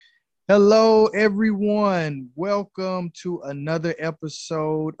Hello, everyone. Welcome to another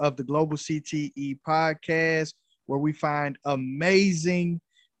episode of the Global CTE podcast, where we find amazing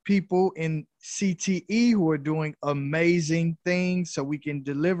people in CTE who are doing amazing things so we can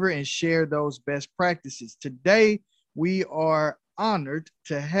deliver and share those best practices. Today, we are honored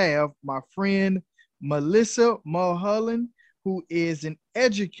to have my friend Melissa Mulholland, who is an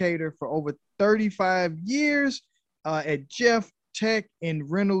educator for over 35 years at Jeff Tech in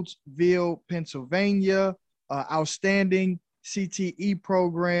Reynoldsville, Pennsylvania, outstanding CTE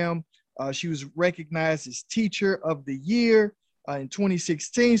program. She was recognized as Teacher of the Year in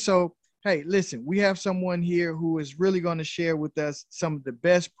 2016. So, hey, listen, we have someone here who is really going to share with us some of the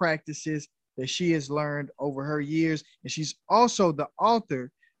best practices that she has learned over her years. And she's also the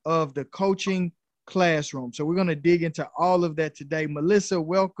author of the Coaching Classroom. So we're going to dig into all of that today. Melissa,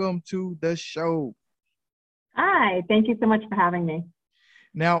 welcome to the show. Hi, thank you so much for having me.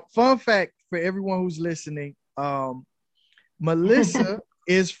 Now, fun fact for everyone who's listening, Melissa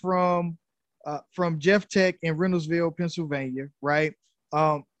is from Jeff Tech in Reynoldsville, Pennsylvania, right?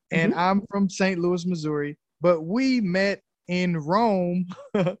 And I'm from St. Louis, Missouri, but we met in Rome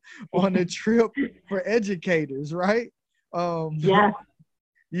on a trip for educators, right? Yeah.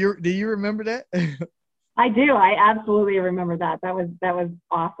 Do you remember that? I do. I absolutely remember that. That was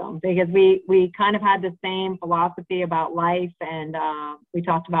awesome because we kind of had the same philosophy about life, and we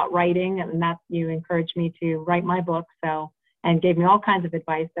talked about writing, and that you encouraged me to write my book, and gave me all kinds of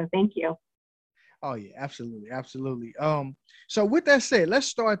advice. So thank you. Oh yeah, absolutely, absolutely. So with that said, let's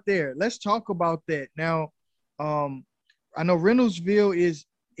start there. Let's talk about that now. I know Reynoldsville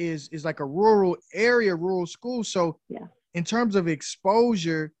is like a rural area, rural school. So yeah. In terms of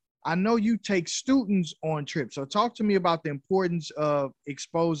exposure, I know you take students on trips. So talk to me about the importance of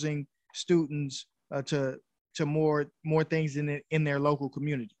exposing students to more things in their local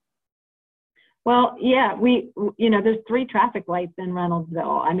community. Well, yeah, there's 3 traffic lights in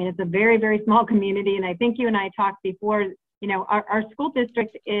Reynoldsville. I mean, it's a very, very small community. And I think you and I talked before, our school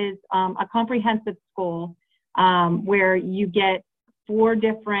district is a comprehensive school where you get 4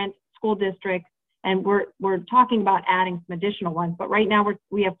 different school districts. And we're talking about adding some additional ones, but right now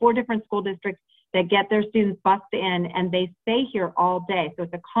we have 4 different school districts that get their students bused in, and they stay here all day. So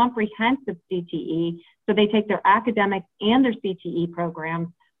it's a comprehensive CTE. So they take their academics and their CTE programs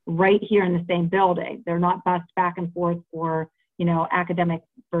right here in the same building. They're not bused back and forth for academic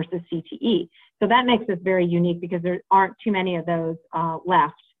versus CTE. So that makes us very unique because there aren't too many of those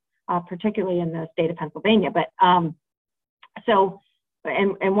left, particularly in the state of Pennsylvania. But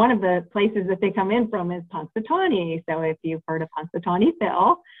And one of the places that they come in from is Punxsutawney. So if you've heard of Punxsutawney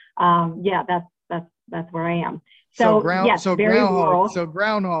Phil, that's where I am. Groundhog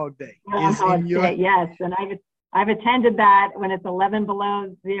Day. Groundhog Day, yes. And I've attended that when it's 11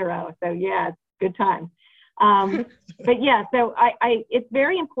 below zero. So yeah, it's good time. But yeah, so it's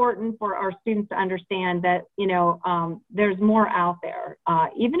very important for our students to understand that, there's more out there.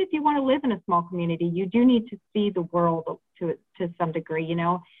 Even if you want to live in a small community, you do need to see the world to some degree,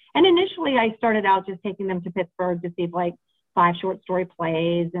 And initially I started out just taking them to Pittsburgh to see like 5 short story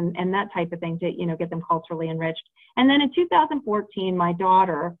plays and that type of thing to, get them culturally enriched. And then in 2014, my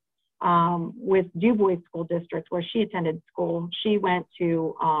daughter, with Du Bois School District, where she attended school, she went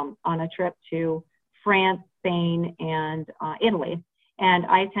to on a trip to France, Spain, and Italy. And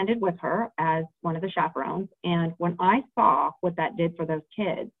I attended with her as one of the chaperones. And when I saw what that did for those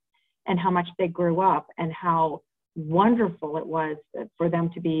kids and how much they grew up and how wonderful it was for them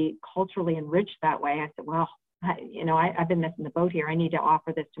to be culturally enriched that way, I said, well, I've been missing the boat here. I need to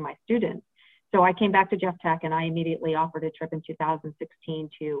offer this to my students. So I came back to Jeff Tech and I immediately offered a trip in 2016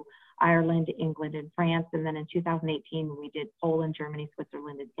 to Ireland, England, and France. And then in 2018, we did Poland, Germany,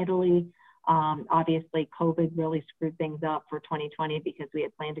 Switzerland, and Italy. Obviously, COVID really screwed things up for 2020 because we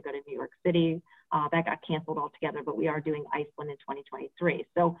had planned to go to New York City. That got canceled altogether, but we are doing Iceland in 2023.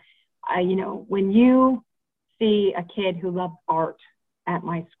 So, when you see a kid who loves art at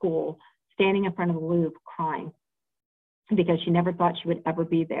my school standing in front of the Louvre crying because she never thought she would ever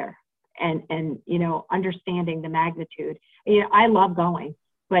be there, and understanding the magnitude. I love going,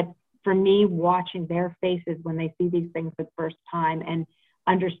 but for me, watching their faces when they see these things for the first time and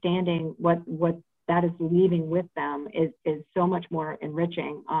understanding what that is leaving with them is so much more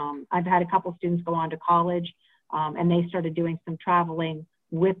enriching. I've had a couple students go on to college, and they started doing some traveling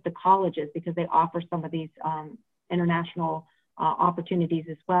with the colleges because they offer some of these international opportunities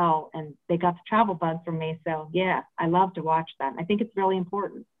as well, and they got the travel bug from me. So yeah, I love to watch that. I think it's really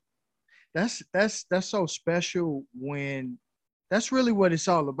important. That's so special when that's really what it's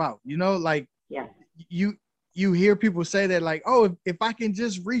all about. Like yeah. you hear people say that like, oh, if I can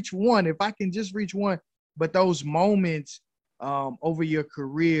just reach one, if I can just reach one. But those moments over your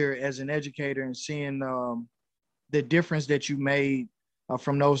career as an educator and seeing the difference that you made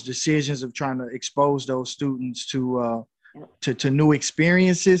from those decisions of trying to expose those students to new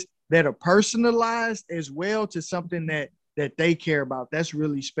experiences that are personalized as well to something that they care about. That's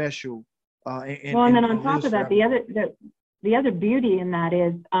really special. And then on top of that, the other beauty in that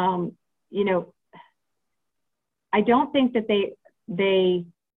is, you know, I don't think that they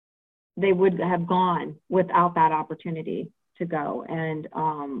would have gone without that opportunity to go. And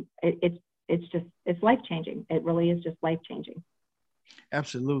it's life-changing. It really is just life-changing.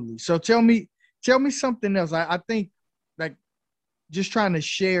 Absolutely. So tell me something else. I think like just trying to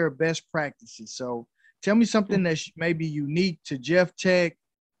share best practices. So tell me something that's maybe unique to Jeff Tech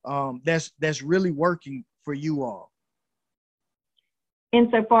that's really working for you all.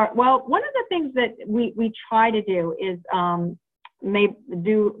 Insofar, well, one of the things that we try to do is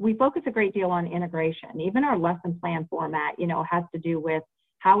we focus a great deal on integration. Even our lesson plan format, you know, has to do with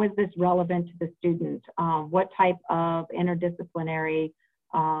how is this relevant to the student? What type of interdisciplinary,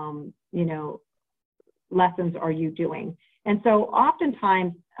 you know, lessons are you doing? And so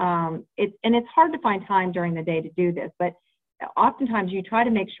oftentimes, it's hard to find time during the day to do this, but oftentimes you try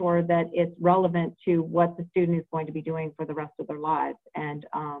to make sure that it's relevant to what the student is going to be doing for the rest of their lives. And,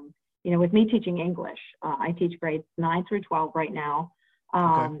 you know, with me teaching English, I teach grades 9 through 12 right now.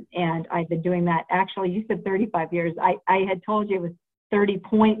 And I've been doing that. Actually, you said 35 years. I had told you it was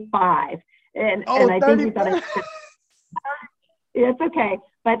 30.5. And I think you thought it's okay.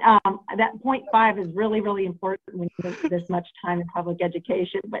 But that 0.5 is really, really important when you spend this much time in public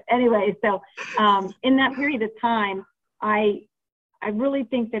education. But anyway, so in that period of time, I really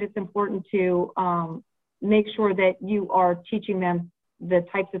think that it's important to make sure that you are teaching them the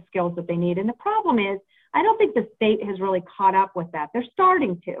types of skills that they need. And the problem is, I don't think the state has really caught up with that. They're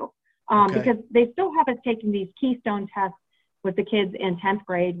starting to, because they still have us taking these keystone tests with the kids in 10th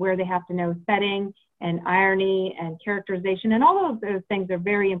grade where they have to know setting and irony and characterization. And all of those things are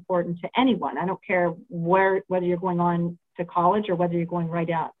very important to anyone. I don't care whether you're going on to college or whether you're going right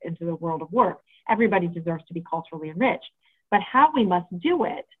out into the world of work. Everybody deserves to be culturally enriched. But how we must do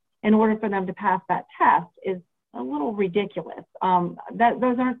it in order for them to pass that test is a little ridiculous.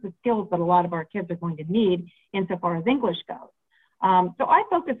 Those aren't the skills that a lot of our kids are going to need insofar as English goes. So I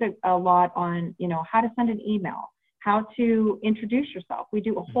focus a lot on, you know, how to send an email, how to introduce yourself. We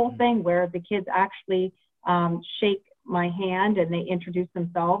do a whole thing where the kids actually shake my hand and they introduce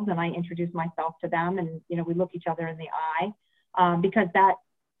themselves and I introduce myself to them, and, you know, we look each other in the eye, because that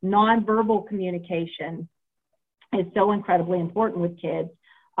nonverbal communication is so incredibly important with kids.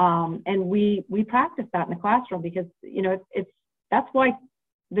 And we practice that in the classroom because, you know, that's why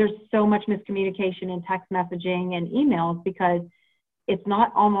there's so much miscommunication in text messaging and emails, because it's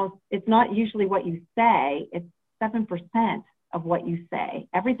not usually what you say, it's 7% of what you say.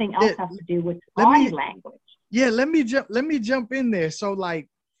 Everything else has to do with body language. Yeah, let me jump in there. So like,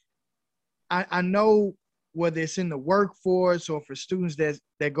 I know whether it's in the workforce or for students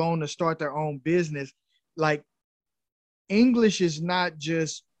that going to start their own business, like English is not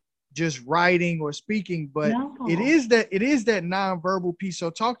just writing or speaking, but it is that nonverbal piece. So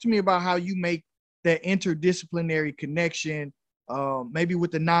talk to me about how you make that interdisciplinary connection, maybe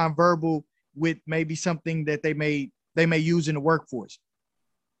with the nonverbal, with maybe something that they may use in the workforce.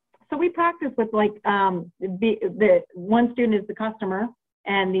 So we practice with like the one student is the customer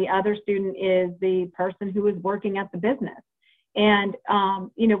and the other student is the person who is working at the business. And,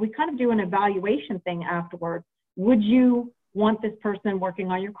 you know, we kind of do an evaluation thing afterwards. Would you want this person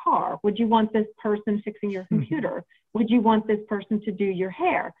working on your car? Would you want this person fixing your computer? Would you want this person to do your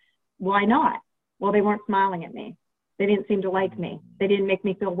hair? Why not? Well, they weren't smiling at me. They didn't seem to like me. They didn't make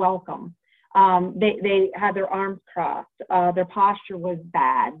me feel welcome. They had their arms crossed. Their posture was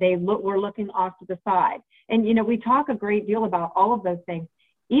bad. They were looking off to the side. And, you know, we talk a great deal about all of those things.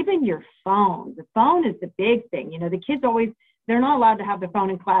 Even your phone. The phone is the big thing. You know, the kids they're not allowed to have their phone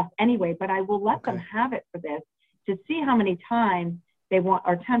in class anyway, but I will let them have it for this to see how many times they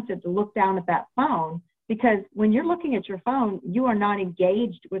are tempted to look down at that phone. Because when you're looking at your phone, you are not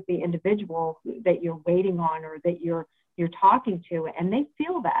engaged with the individual that you're waiting on or that you're talking to, and they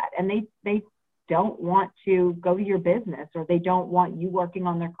feel that, and they don't want to go to your business, or they don't want you working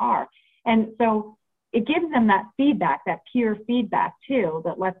on their car. And so it gives them that feedback, that peer feedback too,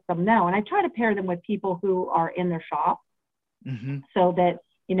 that lets them know. And I try to pair them with people who are in their shop, so that,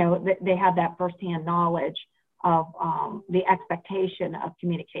 you know, they have that firsthand knowledge of the expectation of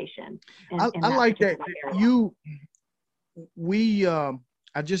communication. I like that.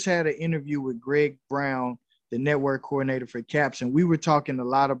 I just had an interview with Greg Brown the network coordinator for CAPS, and we were talking a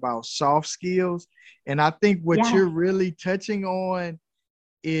lot about soft skills. And I think what you're really touching on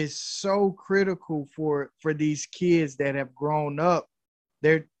is so critical for these kids that have grown up.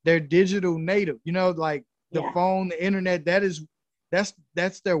 They're digital native, you know, like the phone, the internet,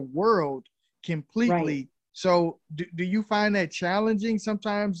 that's their world completely. Right. So do you find that challenging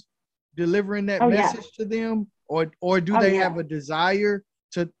sometimes delivering that message to them, or do they have a desire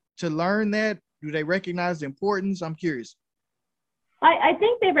to learn that? Do they recognize the importance? I'm curious. I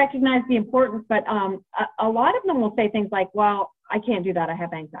think they recognize the importance, but a lot of them will say things like, well, I can't do that. I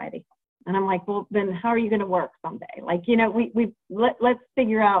have anxiety. And I'm like, well, then how are you going to work someday? Like, you know, let's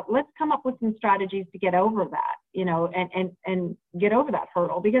figure out, let's come up with some strategies to get over that, you know, and get over that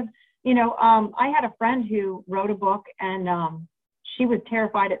hurdle. Because, you know, I had a friend who wrote a book, and she was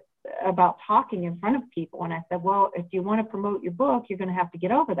terrified about talking in front of people. And I said, well, if you want to promote your book, you're going to have to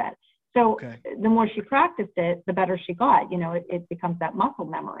get over that. So the more she practiced it, the better she got. You know, it becomes that muscle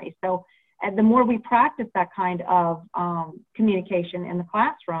memory. So the more we practice that kind of communication in the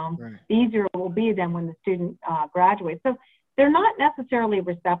classroom, the easier it will be then when the student graduates. So they're not necessarily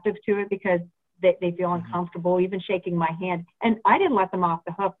receptive to it because they feel uncomfortable, even shaking my hand. And I didn't let them off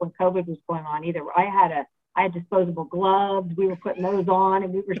the hook when COVID was going on either. I had disposable gloves. We were putting those on,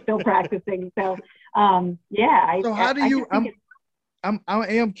 and we were still practicing. So So how do you? I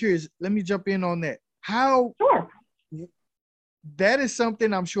am curious. Let me jump in on that. How? Sure. That is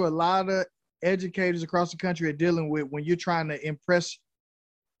something I'm sure a lot of educators across the country are dealing with when you're trying to impress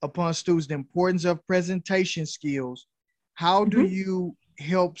upon students the importance of presentation skills. How do you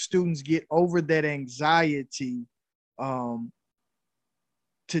help students get over that anxiety to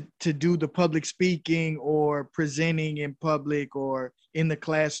do the public speaking or presenting in public or in the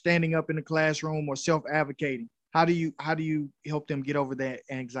class, standing up in the classroom, or self-advocating? How do you help them get over that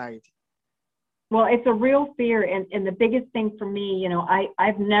anxiety? Well, it's a real fear. And the biggest thing for me, you know,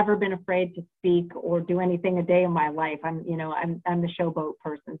 I've never been afraid to speak or do anything a day in my life. I'm the showboat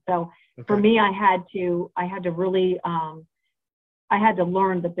person. So for me, I had to really, I had to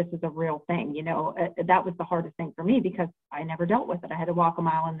learn that this is a real thing. You know, that was the hardest thing for me because I never dealt with it. I had to walk a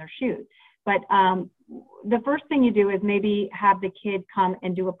mile in their shoes. But the first thing you do is maybe have the kid come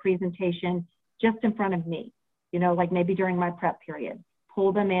and do a presentation just in front of me, you know, like maybe during my prep period.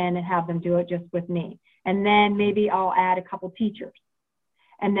 Pull them in and have them do it just with me. And then maybe I'll add a couple teachers.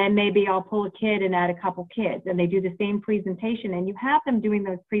 And then maybe I'll pull a kid and add a couple kids, and they do the same presentation. And you have them doing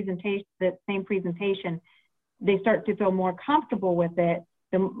those presentations, the same presentation. They start to feel more comfortable with it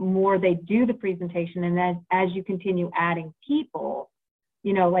the more they do the presentation. And then as you continue adding people,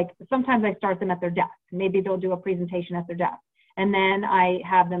 you know, like sometimes I start them at their desk. Maybe they'll do a presentation at their desk. And then I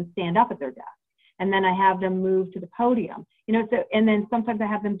have them stand up at their desk. And then I have them move to the podium, you know, so, and then sometimes I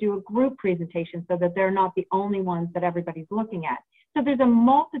have them do a group presentation so that they're not the only ones that everybody's looking at. So there's a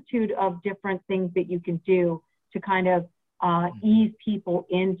multitude of different things that you can do to kind of ease people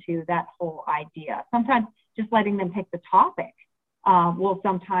into that whole idea. Sometimes just letting them pick the topic will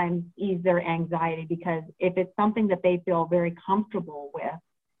sometimes ease their anxiety, because if it's something that they feel very comfortable with,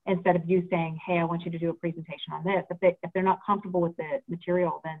 instead of you saying, hey, I want you to do a presentation on this, if they're not comfortable with the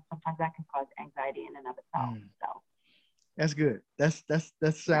material, then sometimes that can cause anxiety in and of itself. So that's good. That's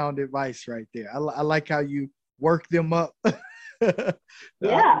sound advice right there. I like how you work them up.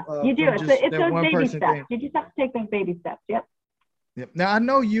 Yeah, you do. It's those baby steps. Thing. You just have to take those baby steps. Yep. Now I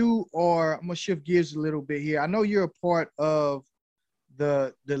know you are. I'm gonna shift gears a little bit here. I know you're a part of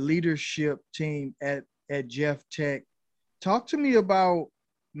the leadership team at Jeff Tech. Talk to me about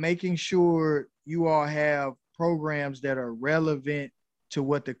making sure you all have programs that are relevant to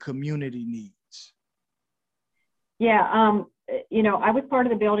what the community needs. Yeah, you know, I was part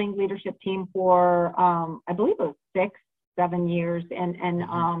of the building leadership team for, I believe it was 6-7 years. And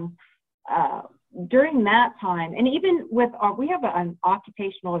during that time, and even with we have an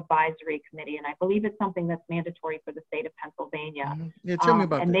occupational advisory committee, and I believe it's something that's mandatory for the state of Pennsylvania. Yeah, tell me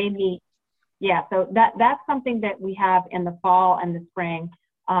about and that. They meet, yeah, so that's something that we have in the fall and the spring.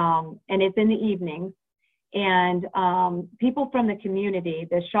 And it's in the evenings, and people from the community,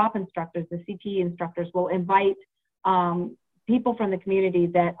 the shop instructors, the CTE instructors, will invite people from the community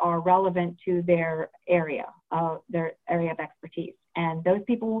that are relevant to their area of expertise. And those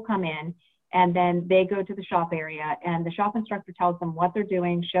people will come in, and then they go to the shop area, and the shop instructor tells them what they're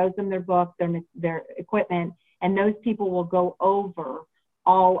doing, shows them their book, their equipment, and those people will go over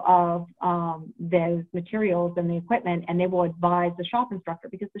all of those materials and the equipment, and they will advise the shop instructor,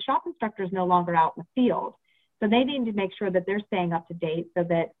 because the shop instructor is no longer out in the field. So they need to make sure that they're staying up to date so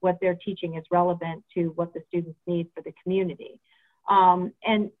that what they're teaching is relevant to what the students need for the community.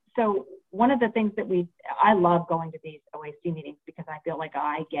 And so one of the things that I love going to these OAC meetings because I feel like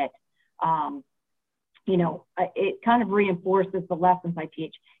I get, it kind of reinforces the lessons I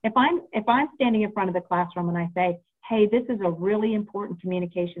teach. If I'm standing in front of the classroom and I say, hey, this is a really important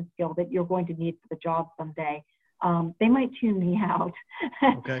communication skill that you're going to need for the job someday, they might tune me out.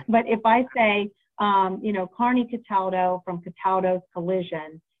 Okay. But if I say, Carney Cataldo from Cataldo's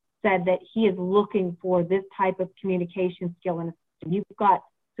Collision said that he is looking for this type of communication skill, and you've got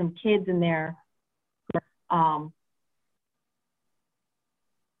some kids in there,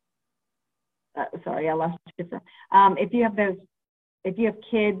 sorry, I lost you. If you have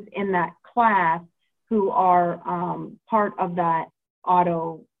kids in that class who are part of that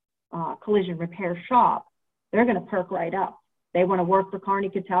auto collision repair shop, they're going to perk right up. They want to work for Carney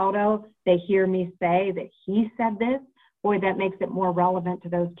Cataldo. They hear me say that he said this. Boy, that makes it more relevant to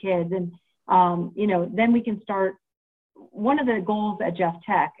those kids. And, then we can start. One of the goals at Jeff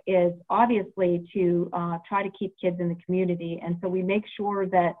Tech is obviously to try to keep kids in the community. And so we make sure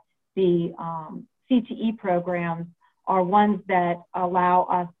that the CTE programs are ones that allow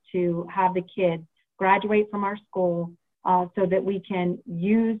us to have the kids graduate from our school so that we can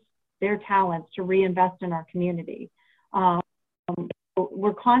use their talents to reinvest in our community.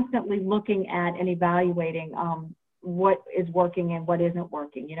 We're constantly looking at and evaluating what is working and what isn't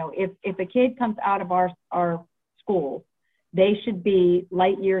working. If a kid comes out of our school, they should be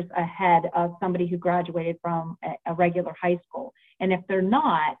light years ahead of somebody who graduated from a regular high school. And if they're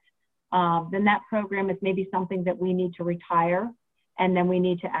not, then that program is maybe something that we need to retire, and then we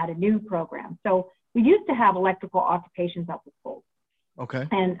need to add a new program. So we used to have electrical occupations at the school. Okay.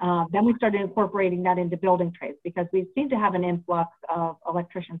 And then we started incorporating that into building trades because we seem to have an influx of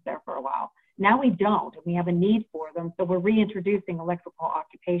electricians there for a while. Now we don't, and we have a need for them. So we're reintroducing electrical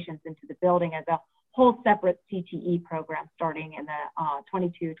occupations into the building as a whole separate CTE program starting in the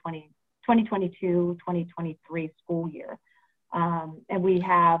 2022-2023 school year. And we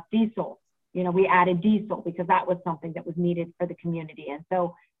have diesel. We added diesel because that was something that was needed for the community. And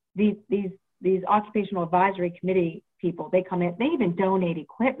so these occupational advisory committee people, they come in, they even donate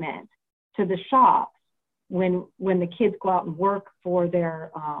equipment to the shops when the kids go out and work for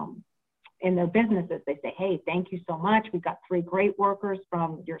their in their businesses. They say, hey, thank you so much. We've got 3 great workers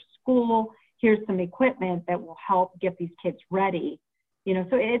from your school. Here's some equipment that will help get these kids ready. So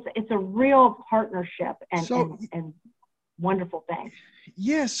it's a real partnership and wonderful thing.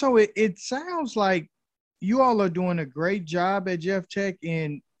 Yeah, so it sounds like you all are doing a great job at Jeff Tech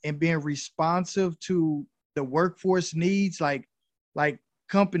in being responsive to the workforce needs, like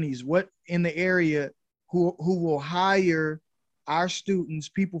companies, what in the area who will hire our students,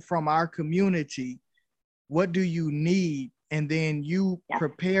 people from our community, what do you need? And then you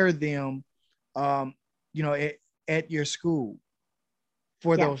prepare them, at your school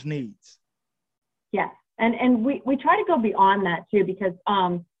for those needs. Yes. And we try to go beyond that too, because,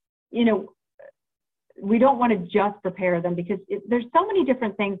 we don't want to just prepare them because there's so many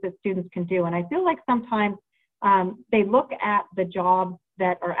different things that students can do. And I feel like sometimes they look at the jobs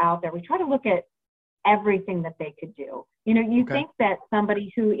that are out there. We try to look at everything that they could do. You think that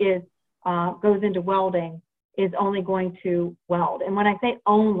somebody who goes into welding is only going to weld. And when I say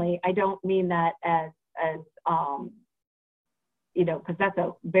only, I don't mean that as because that's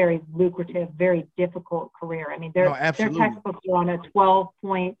a very lucrative, very difficult career. I mean, their textbooks are on a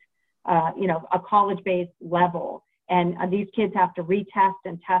 12-point, a college-based level. And these kids have to retest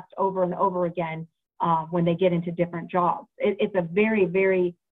and test over and over again when they get into different jobs. It's a very,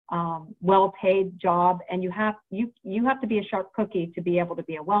 very well-paid job, and you have to be a sharp cookie to be able to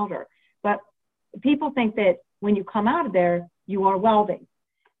be a welder. But people think that when you come out of there, you are welding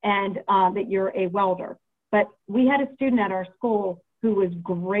and that you're a welder. But we had a student at our school who was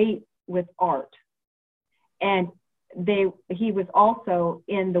great with art, and he was also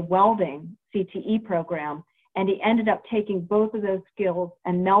in the welding CTE program, and he ended up taking both of those skills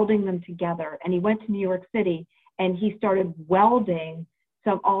and melding them together. And he went to New York City and he started welding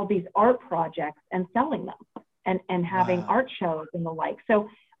all these art projects and selling them and having art shows and the like. So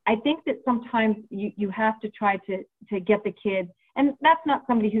I think that sometimes you have to try to get the kids, and that's not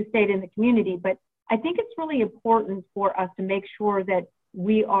somebody who stayed in the community, but I think it's really important for us to make sure that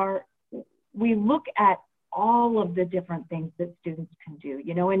we look at all of the different things that students can do,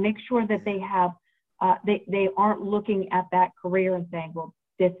 and make sure that they have, they aren't looking at that career and saying, well,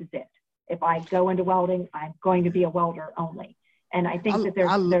 this is it. If I go into welding, I'm going to be a welder only. And I think that there's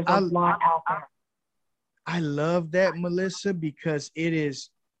a lot out there. I love that, Melissa, because it's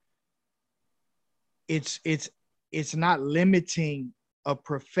not limiting a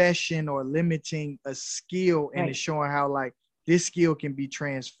profession or limiting a skill, and it's showing how, like, this skill can be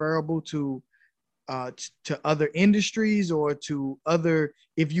transferable to other industries or to other,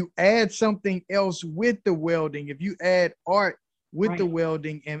 if you add something else with the welding, if you add art with the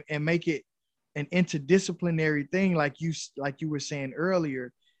welding and make it an interdisciplinary thing, like you were saying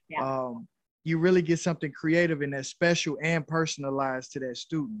earlier, you really get something creative and that's special and personalized to that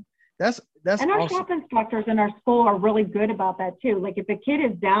student. That's and our awesome. shop instructors in our school are really good about that too. Like if a kid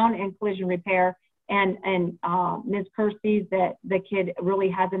is down in collision repair and Ms. Kerr sees that the kid really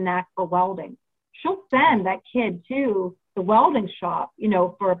has a knack for welding, she'll send that kid to the welding shop, you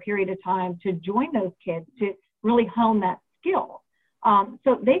know, for a period of time to join those kids to really hone that skill.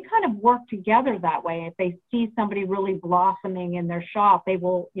 So they kind of work together that way. If they see somebody really blossoming in their shop, they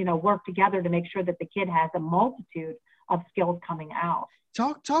will, you know, work together to make sure that the kid has a multitude of skills coming out.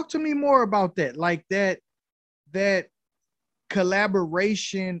 Talk to me more about that, like that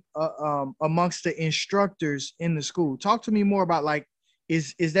collaboration amongst the instructors in the school. Talk to me more about, like,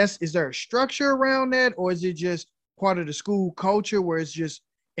 is there a structure around that, or is it just part of the school culture where it's just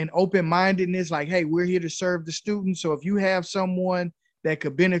an open-mindedness, like, hey, we're here to serve the students, so if you have someone that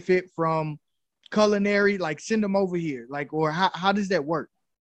could benefit from culinary, like, send them over here, like, or how does that work?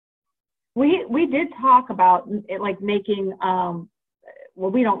 We did talk about it, like making well,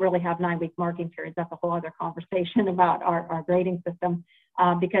 we don't really have 9-week marking periods. That's a whole other conversation about our grading system,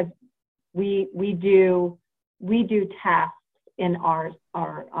 because we do tasks in our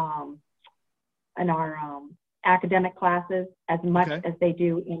academic classes as much as they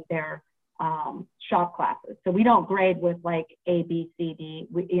do in their shop classes. So we don't grade with like A, B, C, D.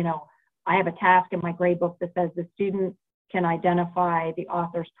 You know, I have a task in my grade book that says the student can identify the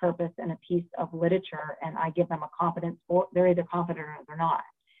author's purpose in a piece of literature, and I give them a competence for, they're either confident or they're not.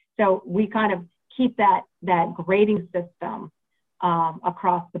 So we kind of keep that grading system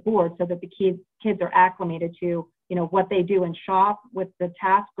across the board so that the kids are acclimated to, you know, what they do in shop with the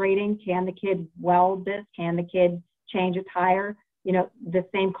task grading. Can the kid weld this? Can the kid change a tire? You know, the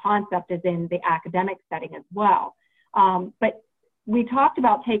same concept is in the academic setting as well. But we talked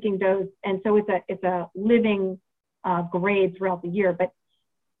about taking those, and so it's a living grade throughout the year. But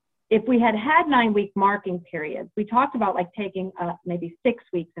if we had 9-week marking periods, we talked about like taking maybe 6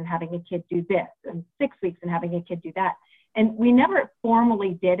 weeks and having a kid do this, and 6 weeks and having a kid do that. And we never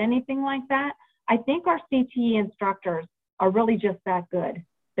formally did anything like that. I think our CTE instructors are really just that good,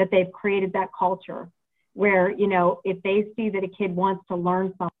 that they've created that culture where, you know, if they see that a kid wants to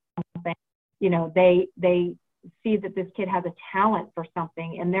learn something, you know, they see that this kid has a talent for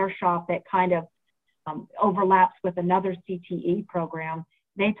something in their shop that kind of overlaps with another CTE program,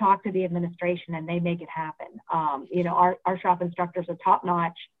 they talk to the administration and they make it happen. You know, our shop instructors are top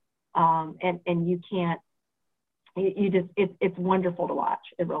notch, and you can't, it's wonderful to watch.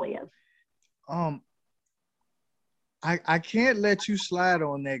 It really is. I can't let you slide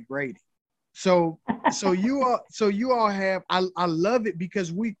on that grading. So you all have, I love it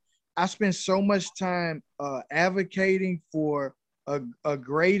because I spend so much time advocating for a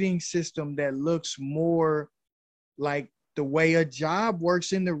grading system that looks more like the way a job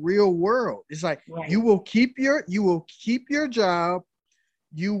works in the real world. It's like you will keep your job,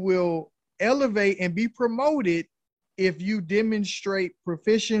 you will elevate and be promoted if you demonstrate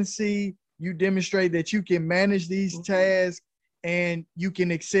proficiency, you demonstrate that you can manage these tasks and you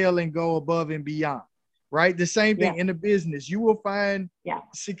can excel and go above and beyond, right? The same thing in the business. You will find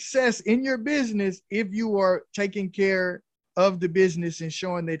success in your business if you are taking care of the business and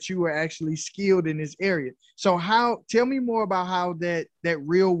showing that you are actually skilled in this area. So tell me more about how that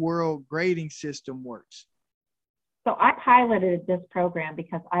real world grading system works. So I piloted this program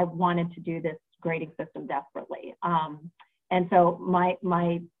because I wanted to do this grading system desperately. And so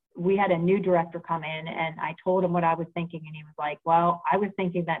we had a new director come in and I told him what I was thinking. And he was like, well, I was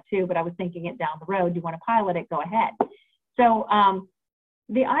thinking that too, but I was thinking it down the road. Do you want to pilot it? Go ahead. So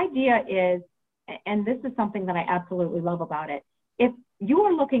the idea is, and this is something that I absolutely love about it. If you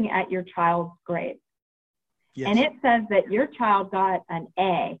are looking at your child's grade and it says that your child got an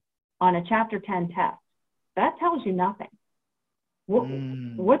A on a chapter 10 test, that tells you nothing.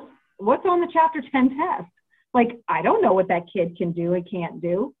 What's on the chapter 10 test? Like, I don't know what that kid can do and can't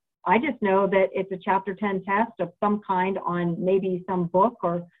do. I just know that it's a chapter 10 test of some kind on maybe some book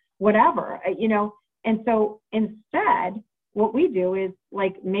or whatever, you know. And so instead, what we do is,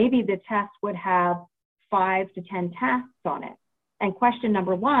 like, maybe the test would have 5 to 10 tasks on it. And question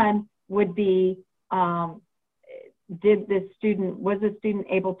number 1 would be, was the student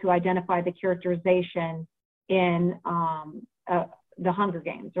able to identify the characterization in the Hunger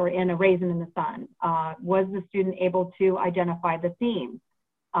Games or in A Raisin in the Sun? Was the student able to identify the themes?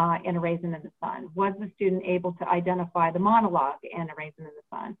 in A Raisin in the Sun? Was the student able to identify the monologue in A Raisin in the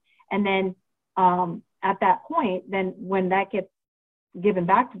Sun? And then at that point, then when that gets given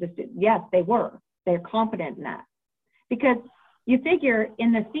back to the student, yes, they were. They're confident in that. Because you figure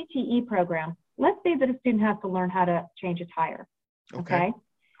in the CTE program, let's say that a student has to learn how to change a tire, okay?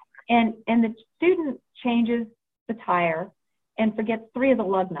 And the student changes the tire and forgets 3 of the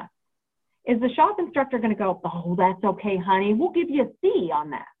lug nuts. Is the shop instructor going to go, oh, that's okay, honey, we'll give you a C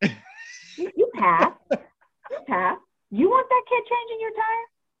on that? you pass. You pass. You want that kid changing your tire?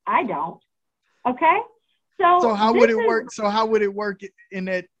 I don't. Okay? So how would it work? So how would it work in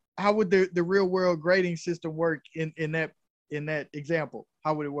that? How would the real world grading system work in that example?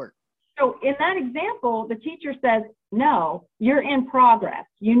 How would it work? So in that example, the teacher says, no, you're in progress.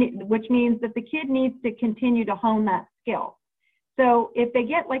 Which means that the kid needs to continue to hone that skill. So if they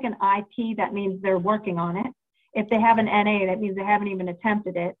get like an IP, that means they're working on it. If they have an NA, that means they haven't even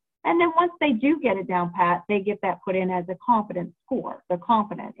attempted it. And then once they do get it down pat, they get that put in as a confidence score. They're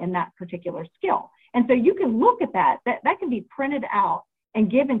confident in that particular skill. And so you can look at that can be printed out and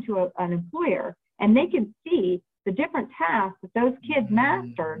given to an employer, and they can see the different tasks that those kids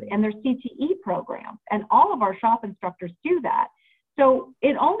mastered in their CTE programs. And all of our shop instructors do that. So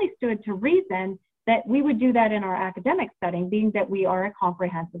it only stood to reason that we would do that in our academic setting, being that we are a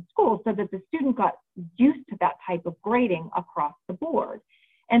comprehensive school, so that the student got used to that type of grading across the board.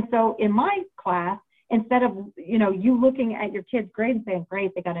 And so in my class, instead of, you looking at your kid's grade and saying,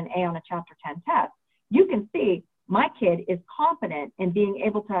 great, they got an A on a chapter 10 test, you can see my kid is confident in being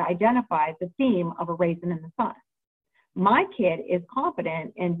able to identify the theme of A Raisin in the Sun. My kid is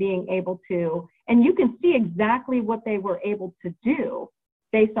confident in being able to, and you can see exactly what they were able to do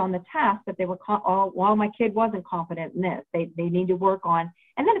based on the task that they were, while my kid wasn't confident in this, they need to work on.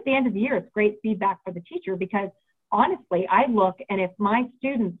 And then at the end of the year, it's great feedback for the teacher, because honestly, I look, and if my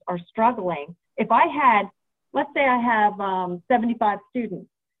students are struggling, if I had, let's say I have 75 students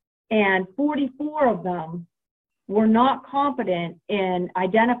and 44 of them were not confident in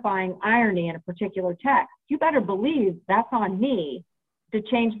identifying irony in a particular text, you better believe that's on me to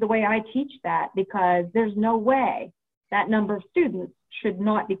change the way I teach that, because there's no way that number of students should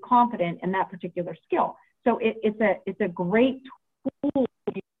not be confident in that particular skill. So it's a great tool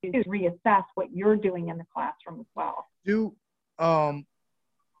to reassess what you're doing in the classroom as well. Do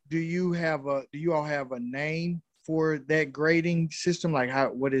you all have a name for that grading system? Like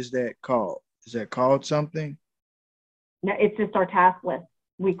what is that called? Is that called something? No, it's just our task list.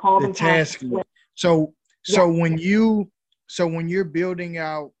 We call them task lists. So when you're building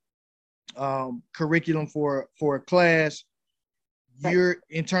out curriculum for a class, you're,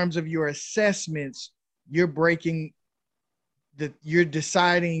 in terms of your assessments, you're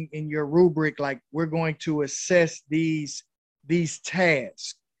deciding in your rubric, like, we're going to assess these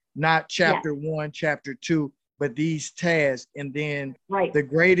tasks, not chapter 1, chapter 2, but these tasks. And then the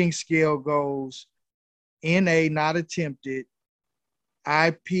grading scale goes NA, not attempted,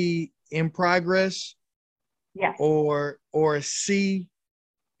 IP, in progress, or C,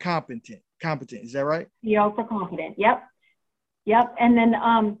 competent. Is that right? CO for competent. Yep. And then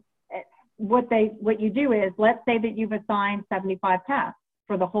what you do is, let's say that you've assigned 75 tasks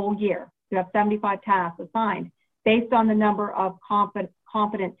for the whole year. You have 75 tasks assigned. Based on the number of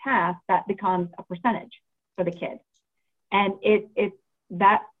competent tasks, that becomes a percentage for the kid. And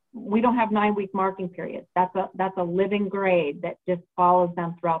that we don't have 9-week marking periods. That's a living grade that just follows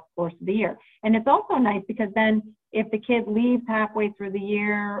them throughout the course of the year. And it's also nice because then if the kid leaves halfway through the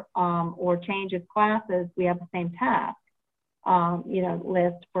year or changes classes, we have the same task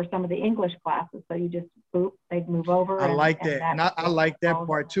list for some of the English classes. So you just they'd move over. I like that. And I like that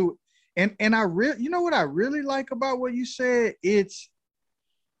part too. And I really, what I really like about what you said, it's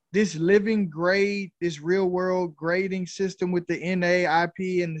this living grade, this real world grading system with the NA,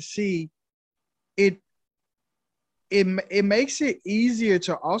 IP, and the C. It makes it easier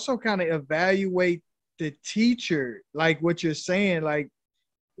to also kind of evaluate the teacher, like what you're saying. Like,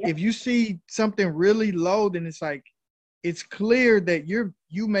 if you see something really low, then it's like, it's clear that you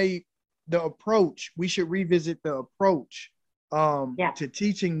made the approach. We should revisit the approach to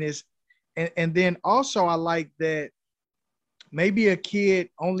teaching this. And then also, I like that maybe a kid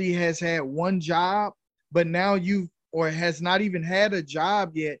only has had one job, but now or has not even had a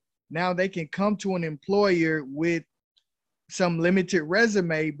job yet. Now they can come to an employer with some limited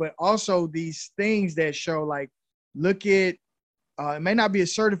resume, but also these things that show, like, look at, it may not be a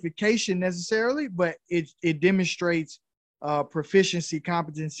certification necessarily, but it demonstrates proficiency,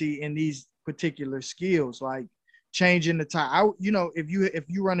 competency in these particular skills, like changing the tire. If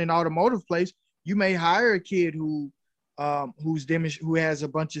you run an automotive place, you may hire a kid who who has a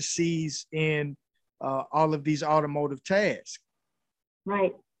bunch of C's in all of these automotive tasks.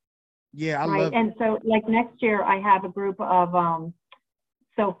 Right. Yeah, I right. love And it. so like next year I have a group of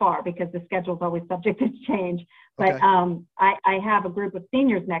so far, because the schedule is always subject to change, but Okay. I have a group of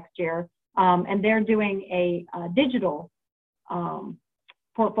seniors next year, and they're doing a digital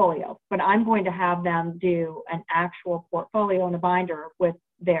portfolio, but I'm going to have them do an actual portfolio in a binder with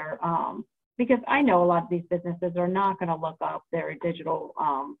their, because I know a lot of these businesses are not going to look up their digital,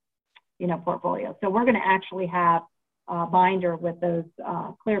 portfolio. So we're going to actually have a binder with those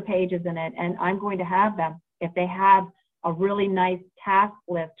clear pages in it. And I'm going to have them, if they have a really nice task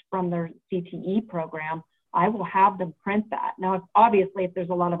list from their CTE program, I will have them print that. Now, obviously, if there's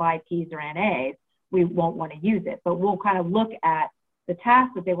a lot of IPs or NAs, we won't want to use it, but we'll kind of look at the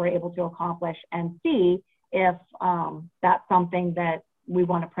tasks that they were able to accomplish and see if that's something that we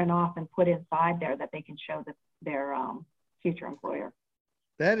want to print off and put inside there that they can show their future employer.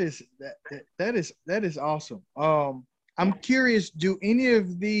 That is awesome. I'm curious, do any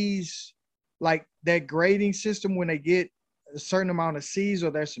of these, like that grading system, when they get a certain amount of C's, or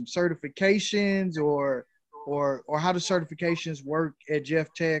there's some certifications, or how do certifications work at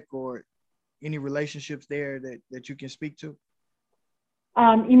Jeff Tech, or any relationships there that you can speak to?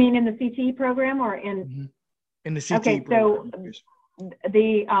 You mean in the CTE program or in the CTE program? So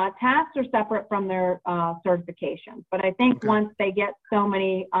the tasks are separate from their certifications, but I think once they get so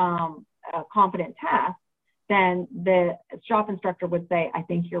many competent tasks, then the shop instructor would say, I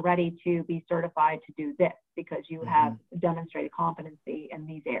think you're ready to be certified to do this because you have demonstrated competency in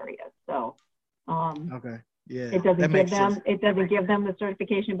these areas. So it doesn't give them the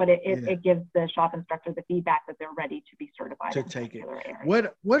certification, but it gives the shop instructor the feedback that they're ready to be certified to take it.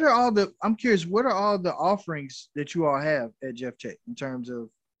 Area. I'm curious, what are all the offerings that you all have at Jeff Tech in terms of?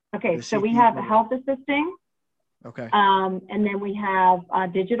 Okay, so we have health assisting. Okay. And then we have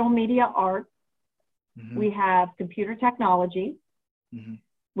digital media arts. We have computer technology.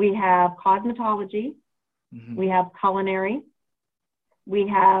 We have cosmetology. We have culinary. We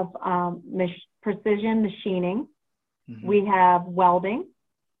have precision machining. We have welding.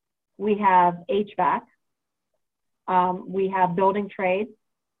 We have HVAC. We have building trades.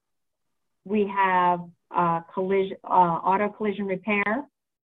 We have auto collision repair.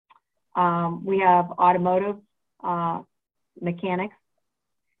 We have automotive mechanics.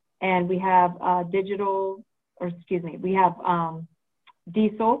 And we have we have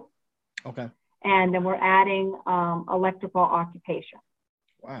diesel. Okay. And then we're adding electrical occupation.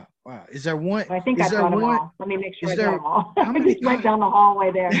 Wow. Is there one? I think I got them all. Let me make sure I got them all. I just went down the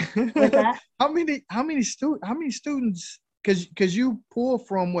hallway there. What's that? How many students? Because you pull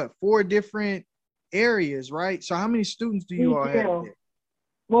from 4 different areas, right? So how many students do you all have there?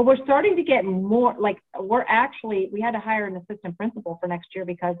 Well, we're starting to get more, we had to hire an assistant principal for next year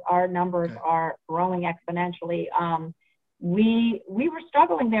because our numbers are growing exponentially. We were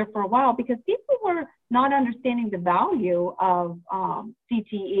struggling there for a while because people were not understanding the value of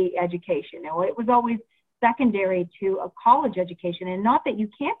CTE education. It was always secondary to a college education, and not that you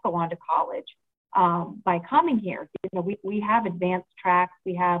can't go on to college by coming here. We have advanced tracks.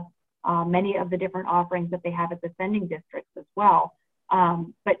 We have many of the different offerings that they have at the sending districts as well.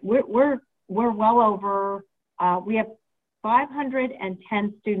 But we're well over, we have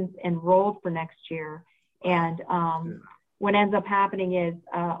 510 students enrolled for next year. And what ends up happening is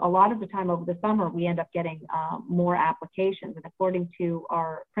a lot of the time over the summer, we end up getting more applications. And according to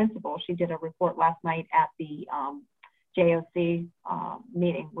our principal, she did a report last night at the JOC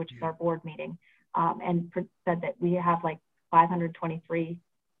meeting, which is our board meeting, and said that we have 523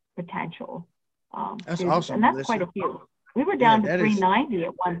 potential that's students. awesome. And that's quite a few. We were down to 390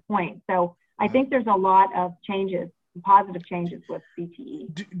 at one point. So I think there's a lot of changes, positive changes with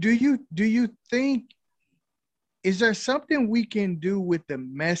CTE. Do you think, is there something we can do with the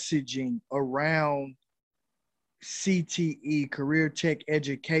messaging around CTE, career tech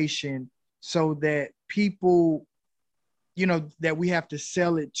education, so that people, that we have to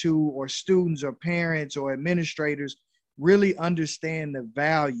sell it to, or students or parents or administrators really understand the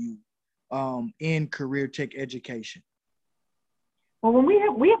value in career tech education? Well, when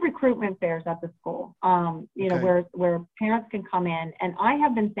we have recruitment fairs at the school, where parents can come in, and I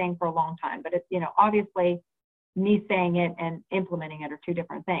have been saying for a long time, but it's, obviously me saying it and implementing it are two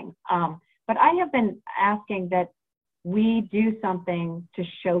different things. But I have been asking that we do something to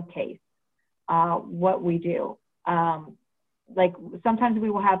showcase what we do. Sometimes we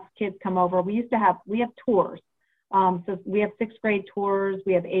will have kids come over. We have tours. So we have 6th grade tours,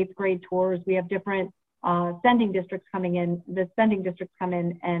 we have 8th grade tours, we have different sending districts coming in, the sending districts come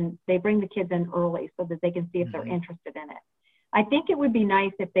in and they bring the kids in early so that they can see if they're interested in it. I think it would be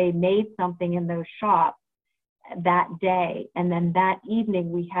nice if they made something in those shops that day, and then that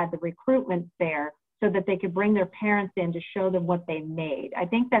evening we had the recruitment there so that they could bring their parents in to show them what they made. I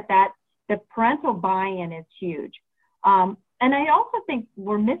think that the parental buy-in is huge. And I also think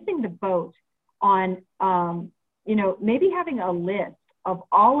we're missing the boat on, maybe having a list of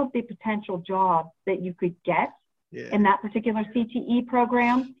all of the potential jobs that you could get in that particular CTE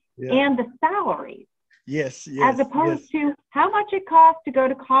program and the salaries. Yes. As opposed to how much it costs to go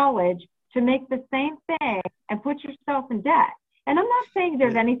to college to make the same thing and put yourself in debt. And I'm not saying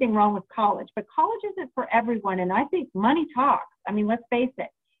there's anything wrong with college, but college isn't for everyone. And I think money talks. I mean, let's face it.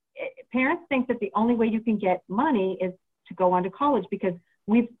 Parents think that the only way you can get money is to go on to college because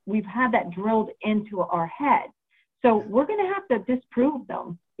we've had that drilled into our head. So we're going to have to disprove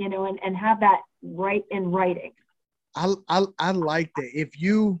them, and have that right in writing. I like that.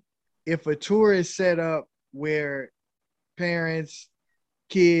 If a tour is set up where parents,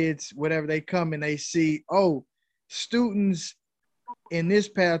 kids, whatever, they come and they see, students in this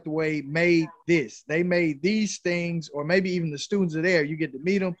pathway made this, they made these things, or maybe even the students are there, you get to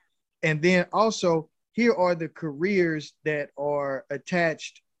meet them. And then also, here are the careers that are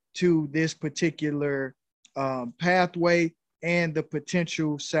attached to this particular pathway and the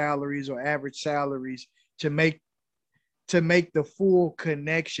potential salaries or average salaries to make the full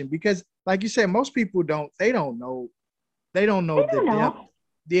connection. Because like you said, most people don't know the depth.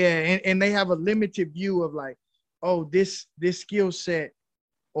 Yeah, and they have a limited view of like, this skill set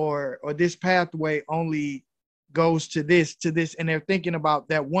or this pathway only goes to this, and they're thinking about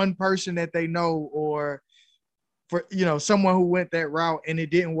that one person that they know, or for someone who went that route and it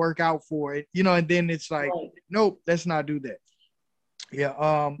didn't work out for it, and then it's like, nope, let's not do that.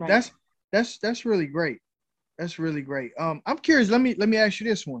 That's really great. That's really great. I'm curious, let me ask you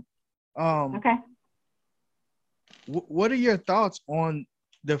this one. Okay. What are your thoughts on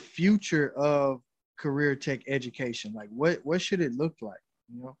the future of career tech education? Like what should it look like,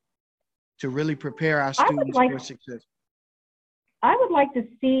 to really prepare our students for success? I would like to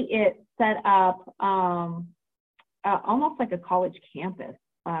see it set up almost like a college campus.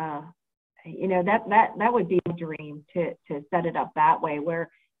 That would be a dream to set it up that way, where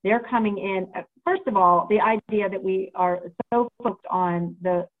they're coming in. First of all, the idea that we are so focused on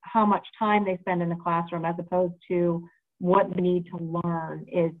how much time they spend in the classroom as opposed to what they need to learn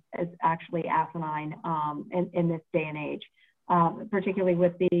is actually asinine in this day and age, particularly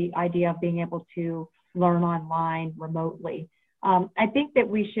with the idea of being able to learn online remotely. I think that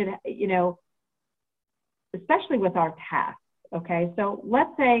we should, especially with our tasks, okay? So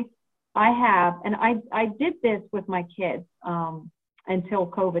let's say I did this with my kids until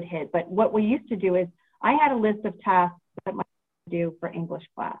COVID hit, but what we used to do is I had a list of tasks that my kids do for English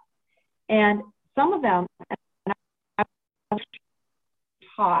class. And some of them I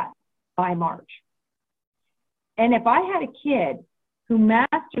taught by March. And if I had a kid who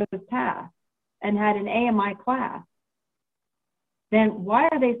mastered those tasks and had an A in my class, then why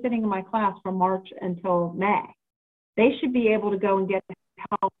are they sitting in my class from March until May? They should be able to go and get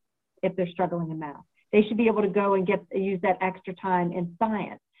help if they're struggling in math. They should be able to go and use that extra time in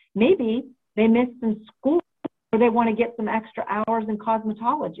science. Maybe they missed some school or they want to get some extra hours in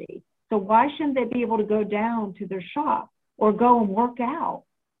cosmetology. So why shouldn't they be able to go down to their shop or go and work out?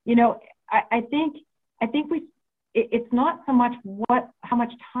 I think it's not so much how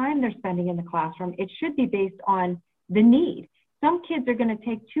much time they're spending in the classroom. It should be based on the need. Some kids are going to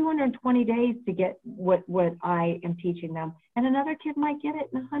take 220 days to get what I am teaching them, and another kid might get it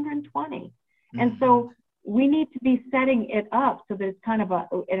in 120. Mm-hmm. And so we need to be setting it up so that it's kind of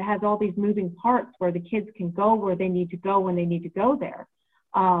it has all these moving parts where the kids can go where they need to go when they need to go there,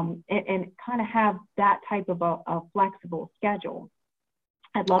 and kind of have that type of a flexible schedule.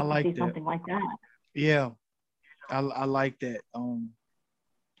 I'd love to see something like that. Yeah, I like that.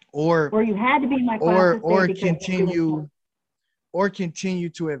 Or you had to be in my class or continue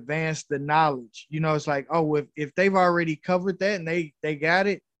to advance the knowledge. It's like, if they've already covered that and they got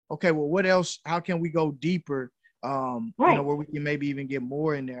it, okay, well, what else? How can we go deeper? Where we can maybe even get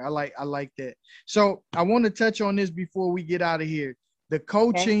more in there. I like that. So I want to touch on this before we get out of here. The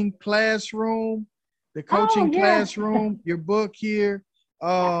coaching classroom, your book here.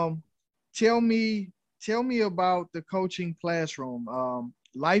 Tell me about the coaching classroom,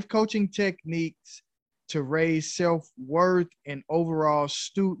 life coaching techniques to raise self-worth and overall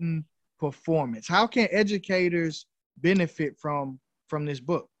student performance. How can educators benefit from this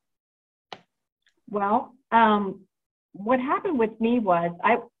book? Well, what happened with me was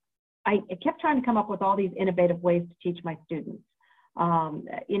I kept trying to come up with all these innovative ways to teach my students.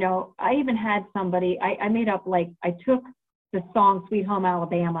 You know, I even had somebody, I made up, like, I took the song Sweet Home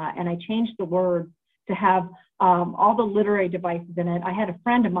Alabama and I changed the words to have all the literary devices in it. I had a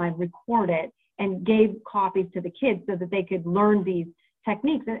friend of mine record it and gave copies to the kids so that they could learn these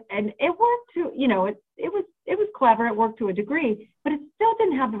techniques. And it worked to, you know, it was clever, it worked to a degree, but it still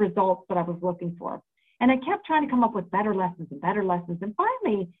didn't have the results that I was looking for. And I kept trying to come up with better lessons. And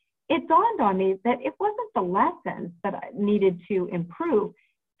finally, it dawned on me that it wasn't the lessons that I needed to improve.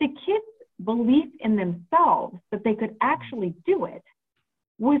 The kids' belief in themselves that they could actually do it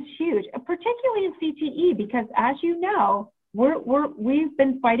was huge, particularly in CTE, because as you know, we've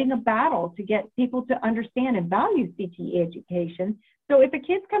been fighting a battle to get people to understand and value CTE education. So if a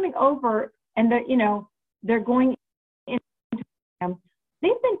kid's coming over and they're going into them,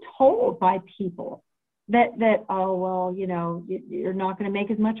 they've been told by people that oh, well, you're not going to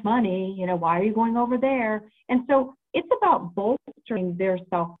make as much money, why are you going over there? And so it's about bolstering their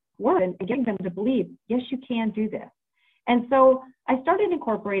self-worth and getting them to believe, yes, you can do this. And so I started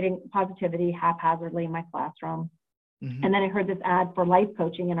incorporating positivity haphazardly in my classroom. Mm-hmm. And then I heard this ad for life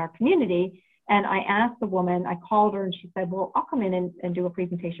coaching in our community. And I asked the woman, I called her and she said, well, I'll come in and do a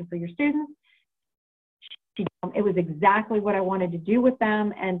presentation for your students. It was exactly what I wanted to do with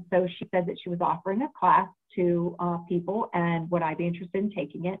them. And so she said that she was offering a class to people and would I be interested in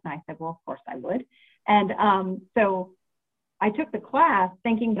taking it? And I said, well, of course I would. And so I took the class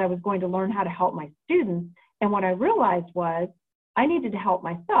thinking that I was going to learn how to help my students. And what I realized was I needed to help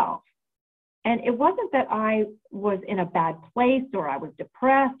myself. And it wasn't that I was in a bad place or I was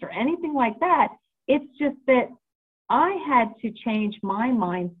depressed or anything like that. It's just that I had to change my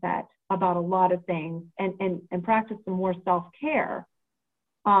mindset about a lot of things and practice some more self-care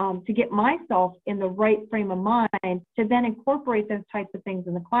to get myself in the right frame of mind to then incorporate those types of things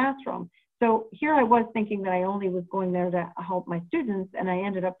in the classroom. So here I was thinking that I only was going there to help my students, and I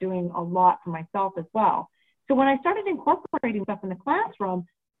ended up doing a lot for myself as well. So when I started incorporating stuff in the classroom,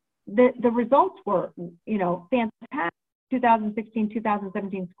 the results were, fantastic. 2016,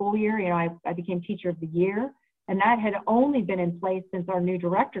 2017 school year, I became teacher of the year, and that had only been in place since our new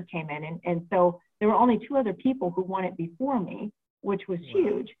director came in. And so there were only 2 other people who won it before me, which was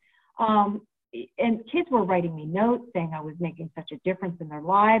huge. And kids were writing me notes saying I was making such a difference in their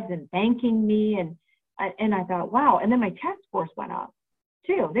lives and thanking me. And I thought, wow. And then my test scores went up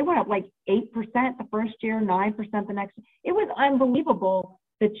too. They went up like 8% the first year, 9% the next. It was unbelievable,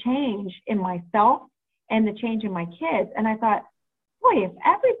 the change in myself and the change in my kids. And I thought, boy, if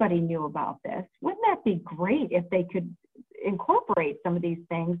everybody knew about this, wouldn't that be great if they could incorporate some of these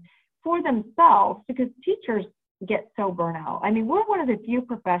things for themselves? Because teachers get so burnt out. I mean, we're one of the few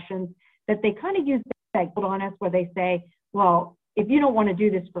professions that they kind of use that guilt on us where they say, well, if you don't want to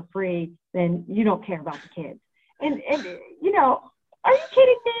do this for free, then you don't care about the kids. And are you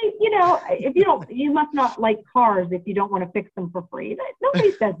kidding me? If you must not like cars if you don't want to fix them for free.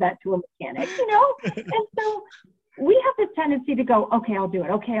 Nobody says that to a mechanic, And so we have this tendency to go, okay, I'll do it.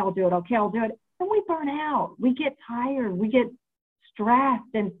 Okay, I'll do it. Okay, I'll do it. And we burn out. We get tired. We get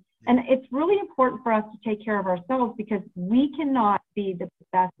stressed. And it's really important for us to take care of ourselves because we cannot be the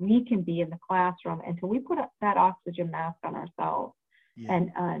best we can be in the classroom until we put that oxygen mask on ourselves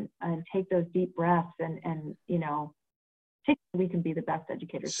and take those deep breaths and we can be the best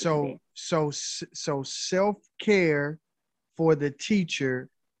educators. So self-care for the teacher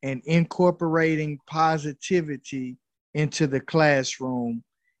and incorporating positivity into the classroom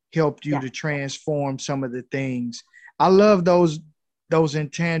helped you to transform some of the things. I love those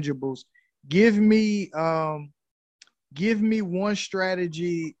intangibles. Give me one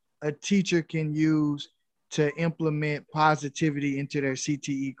strategy a teacher can use to implement positivity into their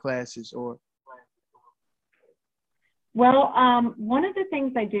CTE classes. Well, one of the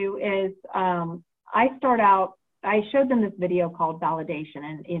things I do is I showed them this video called Validation,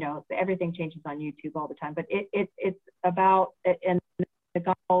 and everything changes on YouTube all the time, but it's about, and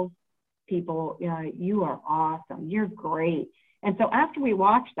the girls, people, you are awesome, you're great. And so after we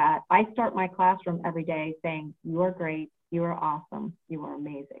watch that, I start my classroom every day saying, you are great, you are awesome, you are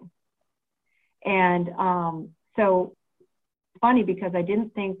amazing. And so funny because I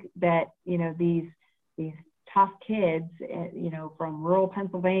didn't think that, these tough kids, from rural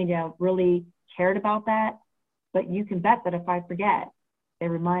Pennsylvania really cared about that. But you can bet that if I forget, they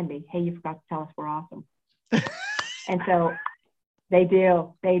remind me, hey, you forgot to tell us we're awesome. And so they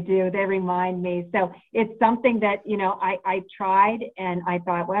remind me. So it's something that, I tried and I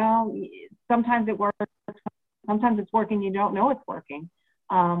thought, well, sometimes it works, sometimes it's working, you don't know it's working.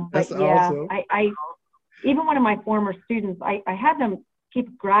 But That's awesome. I even one of my former students, I had them keep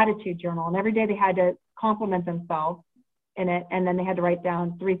a gratitude journal. And every day they had to compliment themselves in it. And then they had to write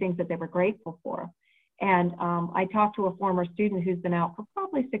down 3 things that they were grateful for. And I talked to a former student who's been out for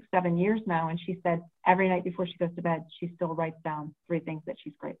probably 6, 7 years now. And she said every night before she goes to bed, she still writes down 3 things that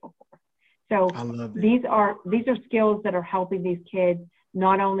she's grateful for. So these are skills that are helping these kids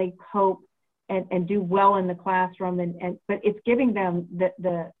not only cope and do well in the classroom, but it's giving them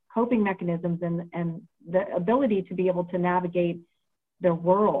the coping mechanisms and the ability to be able to navigate their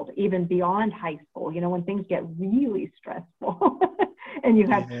world even beyond high school, when things get really stressful and you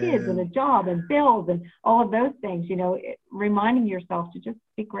have kids and a job and bills and all of those things, reminding yourself to just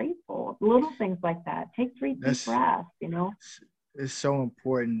be grateful, little things like that. Take 3 deep breaths, It's so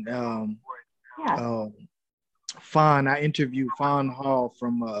important. Yeah. I interviewed Fawn Hall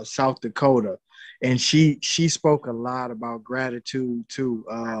from South Dakota, and she spoke a lot about gratitude too.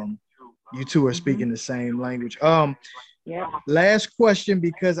 You two are speaking the same language. Last question,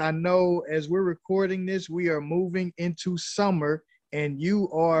 because I know as we're recording this, we are moving into summer, and you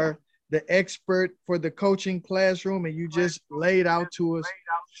are the expert for the coaching classroom, and you just laid out to us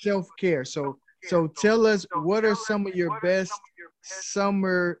self-care. So tell us, what are some of your best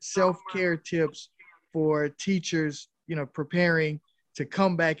summer self-care tips for teachers, preparing to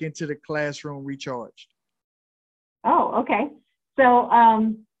come back into the classroom recharged? Oh, okay. So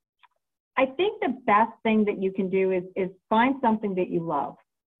I think the best thing that you can do is find something that you love.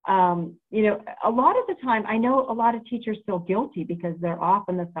 A lot of the time, I know a lot of teachers feel guilty because they're off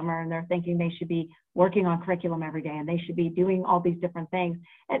in the summer and they're thinking they should be working on curriculum every day and they should be doing all these different things.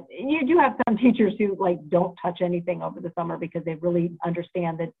 And you do have some teachers who don't touch anything over the summer because they really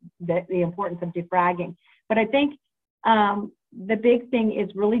understand that the importance of defragging. But I think the big thing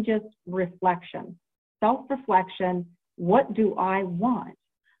is really just reflection, self-reflection. What do I want?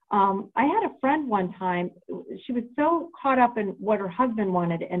 I had a friend one time, she was so caught up in what her husband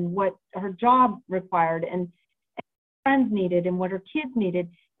wanted and what her job required and friends needed and what her kids needed,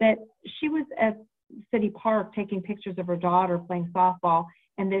 that she was at City Park taking pictures of her daughter playing softball.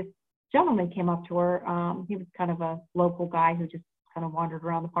 And this gentleman came up to her. He was kind of a local guy who just kind of wandered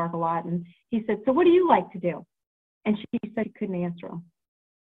around the park a lot. And he said, "So what do you like to do?" And she said she couldn't answer him.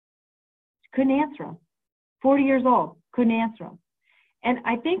 She couldn't answer him. 40 years old, couldn't answer him. And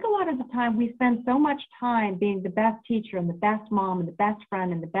I think a lot of the time we spend so much time being the best teacher and the best mom and the best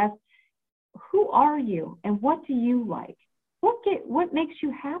friend and the best, who are you and what do you like? What makes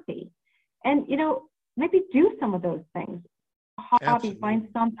you happy? And, maybe do some of those things. Hobby, Absolutely. find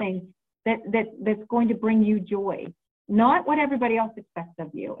something that's going to bring you joy, not what everybody else expects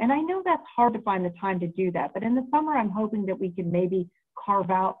of you. And I know that's hard to find the time to do that, but in the summer, I'm hoping that we can maybe carve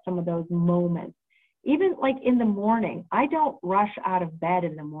out some of those moments. Even in the morning, I don't rush out of bed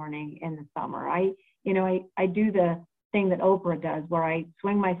in the morning in the summer. I do the thing that Oprah does where I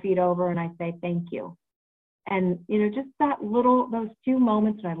swing my feet over and I say, thank you. And, just those few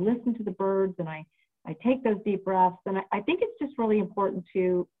moments, and I listen to the birds and I take those deep breaths. And I think it's just really important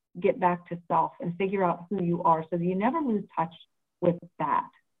to get back to self and figure out who you are so that you never lose touch with that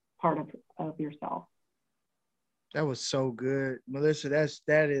part of yourself. That was so good, Melissa.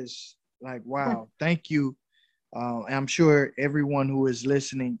 That is wow. Thank you. I'm sure everyone who is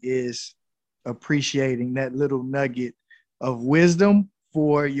listening is appreciating that little nugget of wisdom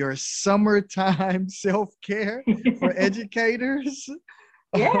for your summertime self-care for educators.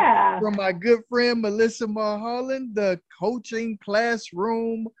 Yeah. From my good friend, Melissa Mulholland, the coaching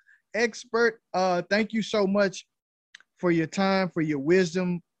classroom expert. Thank you so much for your time, for your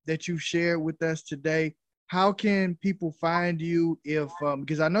wisdom that you shared with us today. How can people find you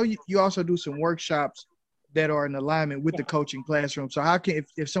because I know you also do some workshops that are in alignment with the coaching classroom. So how can,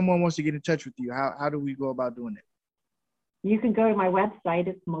 if someone wants to get in touch with you, how do we go about doing that? You can go to my website.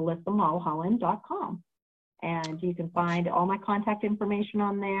 It's melissamulholland.com. And you can find all my contact information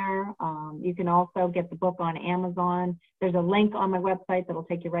on there. You can also get the book on Amazon. There's a link on my website that'll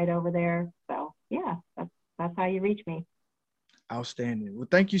take you right over there. So yeah, that's how you reach me. Outstanding. Well,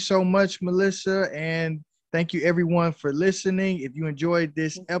 thank you so much, Melissa. And thank you everyone for listening. If you enjoyed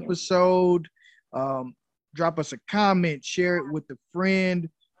this episode, drop us a comment, share it with a friend,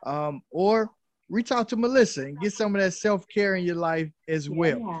 or reach out to Melissa and get some of that self-care in your life as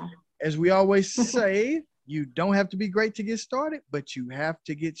well. Yeah. As we always say, you don't have to be great to get started, but you have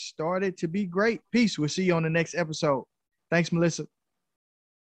to get started to be great. Peace. We'll see you on the next episode. Thanks, Melissa.